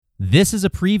This is a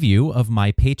preview of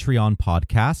my Patreon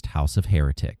podcast, House of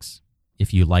Heretics.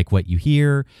 If you like what you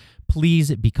hear,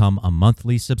 please become a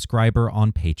monthly subscriber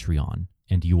on Patreon,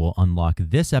 and you will unlock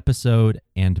this episode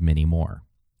and many more.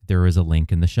 There is a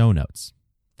link in the show notes.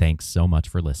 Thanks so much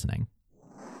for listening.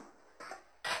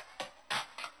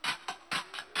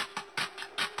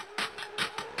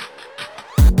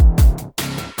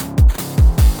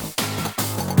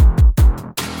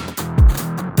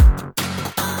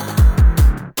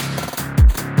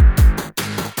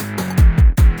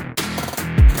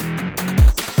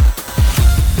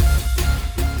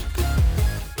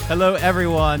 Hello,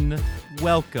 everyone.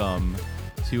 Welcome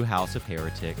to House of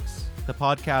Heretics, the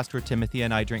podcast where Timothy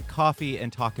and I drink coffee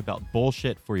and talk about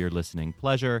bullshit for your listening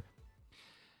pleasure.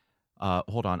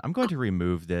 Hold on. I'm going to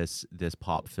remove this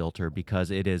pop filter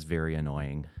because it is very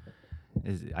annoying.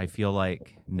 I feel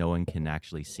like no one can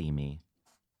actually see me.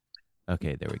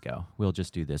 Okay, there we go. We'll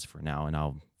just do this for now, and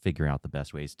I'll figure out the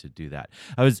best ways to do that.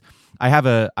 I have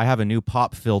a new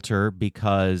pop filter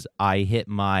because I hit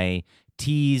my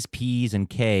T's, P's, and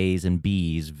K's and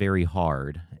B's very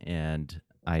hard, and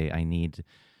I need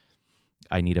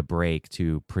a break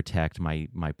to protect my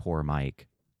poor mic.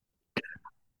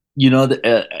 You know,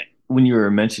 when you were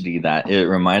mentioning that, it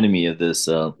reminded me of this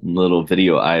little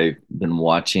video I've been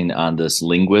watching on this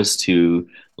linguist who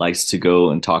likes to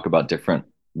go and talk about different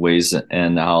ways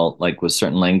and how, like, with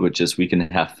certain languages, we can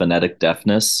have phonetic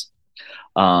deafness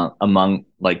among.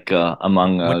 What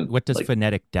does like,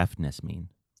 phonetic deafness mean?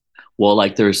 Well,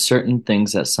 like there's certain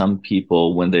things that some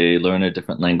people, when they learn a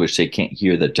different language, they can't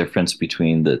hear the difference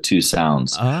between the two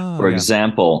sounds. Oh, For yeah.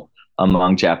 example,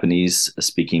 among Japanese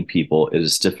speaking people, it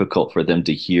is difficult for them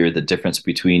to hear the difference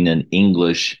between an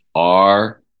English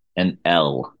R and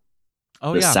L.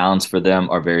 Oh, The yeah. sounds for them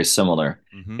are very similar.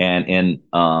 Mm-hmm. And in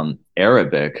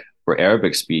Arabic, for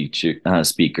Arabic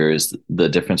speakers, the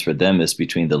difference for them is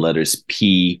between the letters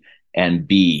P and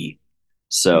B.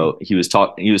 So he was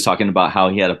talking about how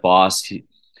he had a boss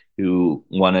who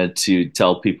wanted to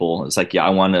tell people, it's like, yeah, I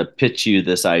want to pitch you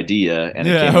this idea, and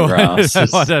it came around. I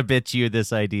want to pitch you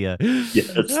this idea.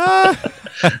 Yes.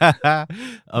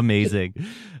 Amazing.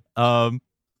 All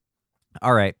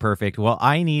right, perfect. Well,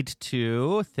 I need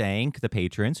to thank the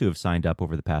patrons who have signed up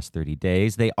over the past 30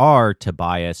 days. They are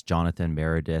Tobias, Jonathan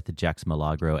Meredith, Jex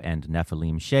Milagro, and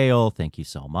Nephilim Shale. Thank you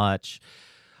so much.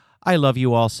 I love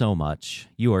you all so much.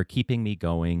 You are keeping me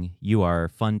going. You are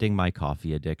funding my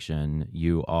coffee addiction.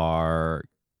 You are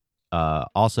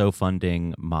also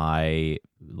funding my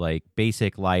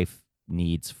basic life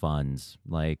needs funds,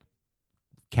 like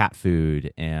cat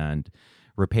food and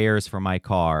repairs for my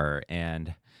car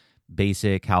and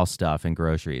basic house stuff and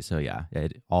groceries. So yeah,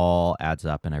 it all adds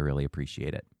up, and I really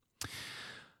appreciate it.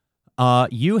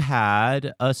 You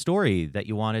had a story that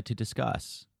you wanted to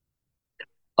discuss.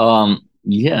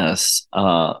 Yes.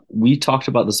 We talked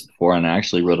about this before, and I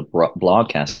actually wrote a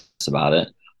blogcast about it.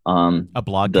 A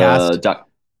blogcast?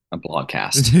 A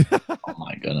blogcast. Oh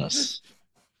my goodness.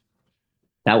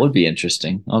 That would be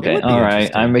interesting. Okay. All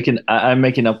right. I'm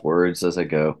making up words as I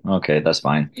go. Okay, that's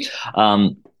fine.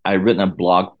 I've written a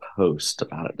blog post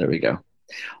about it. There we go.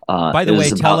 By the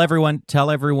way, tell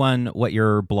everyone what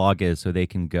your blog is so they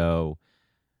can go.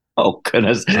 Oh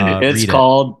goodness. It's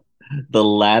called The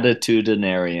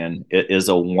Latitudinarian. It is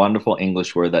a wonderful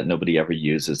English word that nobody ever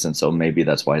uses, and so maybe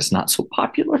that's why it's not so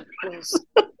popular.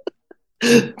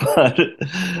 But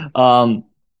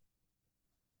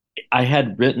I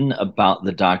had written about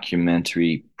the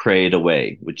documentary Prayed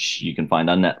Away, which you can find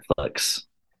on Netflix.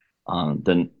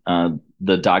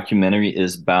 The documentary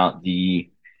is about the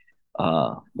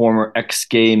former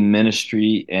ex-gay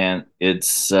ministry and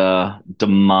its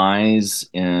demise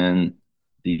in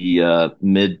the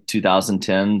mid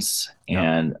 2010s,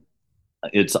 and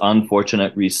its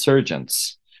unfortunate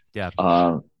resurgence. Yeah.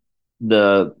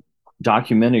 The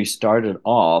documentary started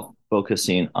off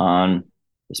focusing on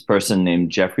this person named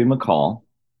Jeffrey McCall,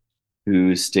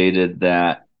 who stated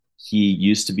that he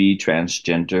used to be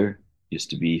transgender, used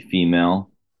to be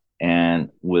female, and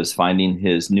was finding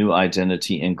his new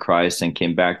identity in Christ, and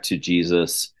came back to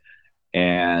Jesus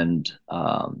and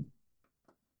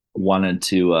wanted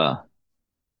to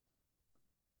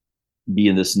be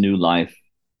in this new life,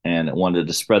 and wanted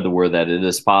to spread the word that it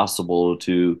is possible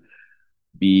to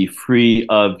be free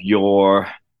of your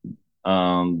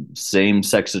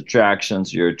same-sex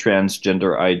attractions, your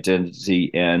transgender identity,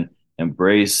 and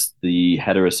embrace the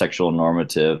heterosexual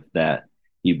normative that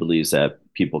he believes that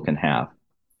people can have.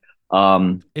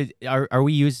 Are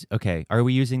we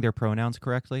using their pronouns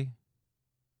correctly?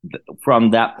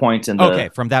 From that point in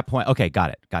Okay,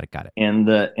 got it. In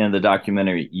the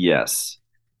documentary, yes.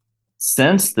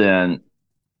 Since then,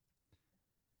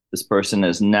 this person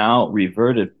has now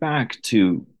reverted back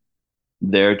to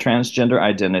their transgender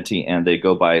identity and they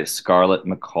go by Scarlett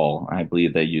McCall. I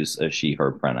believe they use a she,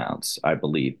 her pronouns. I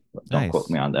believe. Don't quote Nice.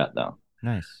 me on that though.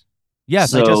 Nice.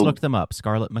 Yes, I just So, looked them up.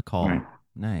 Scarlett right. McCall.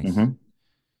 Nice. hmm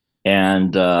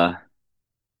And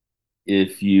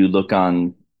if you look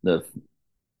on the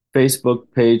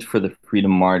Facebook page for the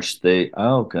Freedom March,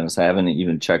 oh goodness, I haven't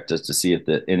even checked just to see if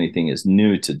anything is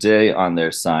new today on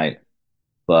their site,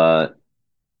 but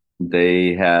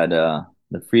they had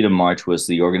the Freedom March was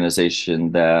the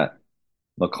organization that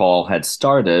McCall had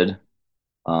started,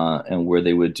 and where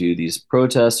they would do these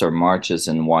protests or marches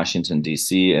in Washington,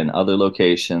 D.C. and other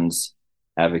locations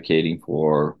advocating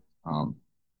for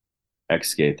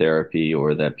ex-gay therapy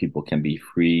or that people can be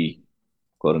free,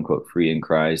 quote unquote, free in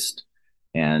Christ.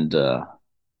 And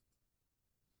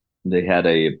they had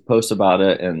a post about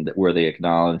it and where they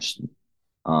acknowledged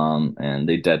and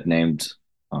they dead named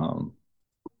um,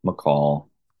 McCall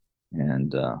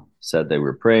and said they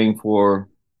were praying for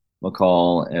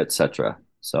McCall, etc.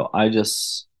 So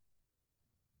it's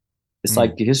Hmm.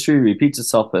 like history repeats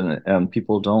itself and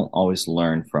people don't always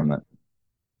learn from it.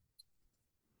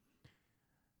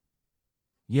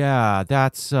 Yeah,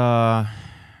 that's so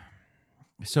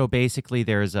basically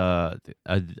there's a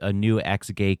new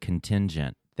ex-gay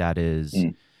contingent that is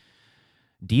Mm.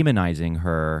 demonizing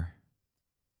her.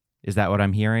 Is that what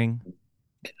I'm hearing?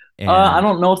 I And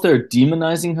don't know if they're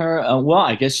demonizing her. Well,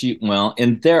 I guess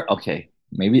in there, okay,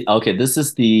 maybe, okay, this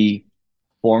is the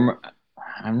former,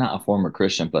 I'm not a former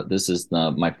Christian, but this is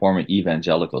my former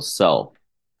evangelical self.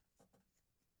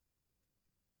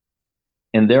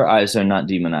 In their eyes, they're not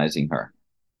demonizing her.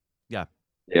 yeah,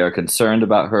 They are concerned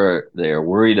about her. They are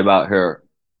worried about her.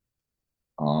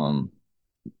 Um,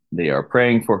 they are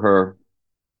praying for her.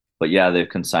 But yeah, they've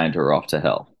consigned her off to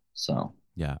hell. So,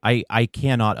 yeah. I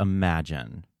cannot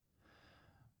imagine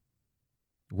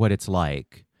what it's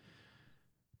like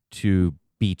to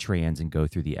be trans and go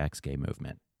through the ex-gay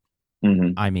movement.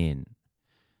 mhm. I mean,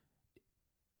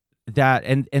 that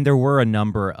and there were a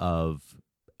number of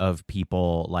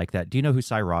people like that. Do you know who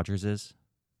Cy Rogers is?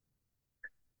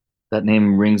 That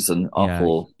name rings an Yeah,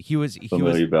 awful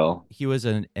familiar bell. he was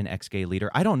an ex-gay leader.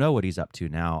 I don't know what he's up to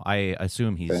now. I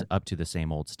assume he's Okay. up to the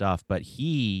same old stuff, but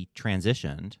he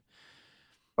transitioned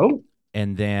Oh,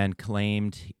 and then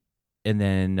claimed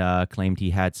he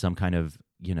had some kind of,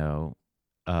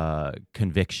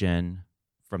 conviction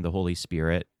from the Holy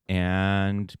Spirit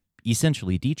and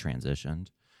essentially detransitioned.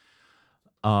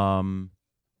 Um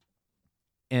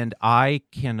and I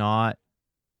cannot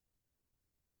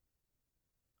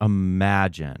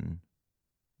imagine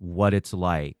what it's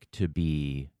like to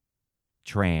be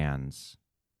trans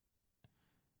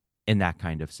in that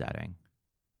kind of setting.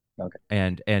 okay.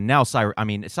 And now Cy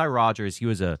Rogers, he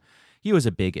was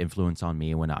a big influence on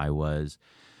me when I was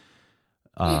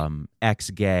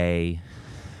ex-gay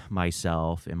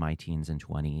myself in my teens and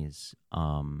 20s.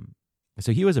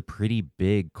 So he was a pretty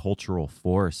big cultural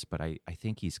force, but I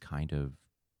think he's kind of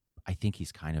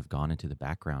gone into the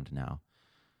background now.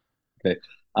 Okay.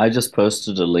 I just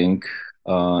posted a link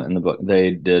in the book.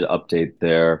 They did update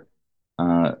their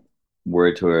uh,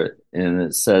 word to it, and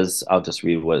it says, I'll just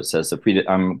read what it says.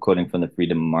 I'm quoting from the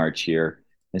Freedom March here.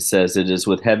 It says, "It is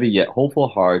with heavy yet hopeful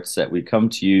hearts that we come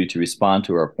to you to respond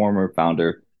to our former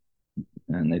founder,"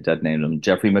 and they designated him,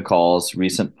 Jeffrey McCall's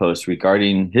recent post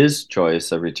regarding his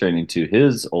choice of returning to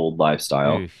his old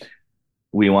lifestyle. Oof.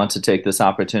 We want to take this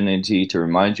opportunity to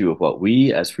remind you of what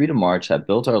we as Freedom March have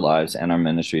built our lives and our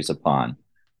ministries upon.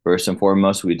 First and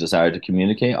foremost, we desire to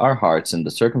communicate our hearts in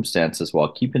the circumstances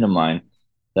while keeping in mind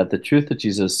that the truth of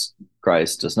Jesus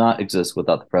Christ does not exist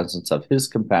without the presence of his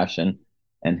compassion,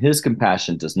 and his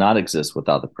compassion does not exist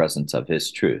without the presence of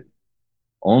his truth.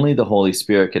 Only the Holy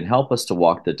Spirit can help us to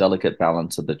walk the delicate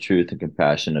balance of the truth and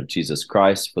compassion of Jesus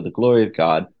Christ for the glory of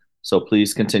God. So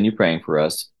please continue praying for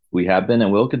us. We have been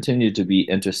and will continue to be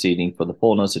interceding for the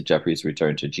fullness of Jeffrey's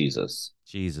return to Jesus.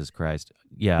 Jesus Christ.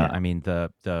 Yeah,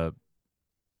 Yeah,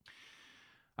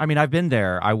 I mean, I've been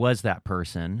there. I was that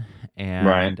person,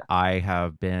 right. and I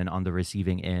have been on the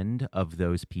receiving end of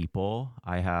those people.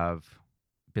 I have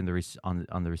been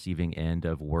on the receiving end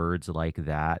of words like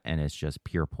that, and it's just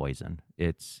pure poison.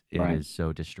 It Right. is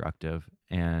so destructive.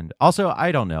 And also,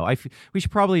 I don't know. We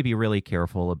should probably be really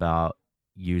careful about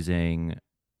using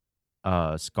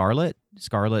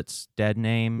Scarlett's dead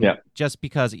name, Yeah. just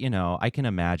because, I can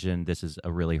imagine this is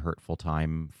a really hurtful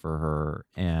time for her,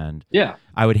 and Yeah.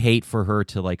 I would hate for her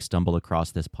to like stumble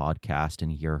across this podcast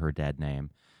and hear her dead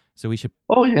name. So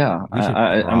Oh, yeah. we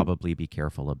should probably be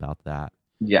careful about that.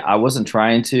 Yeah, I wasn't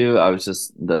trying to. I was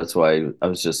just that's why I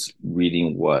was just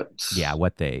reading what. Yeah,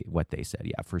 what they said.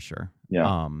 Yeah, for sure.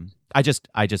 Yeah. I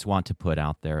just want to put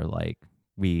out there like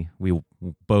we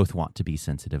both want to be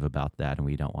sensitive about that, and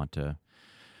we don't want to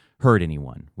hurt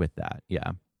anyone with that.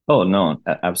 Yeah. Oh no,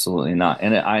 absolutely not.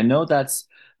 And I know that's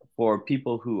for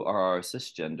people who are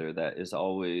cisgender, that is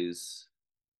always,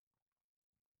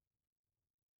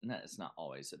 no, it's not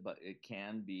always, but it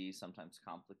can be sometimes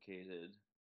complicated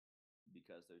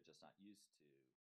because they're just not used to.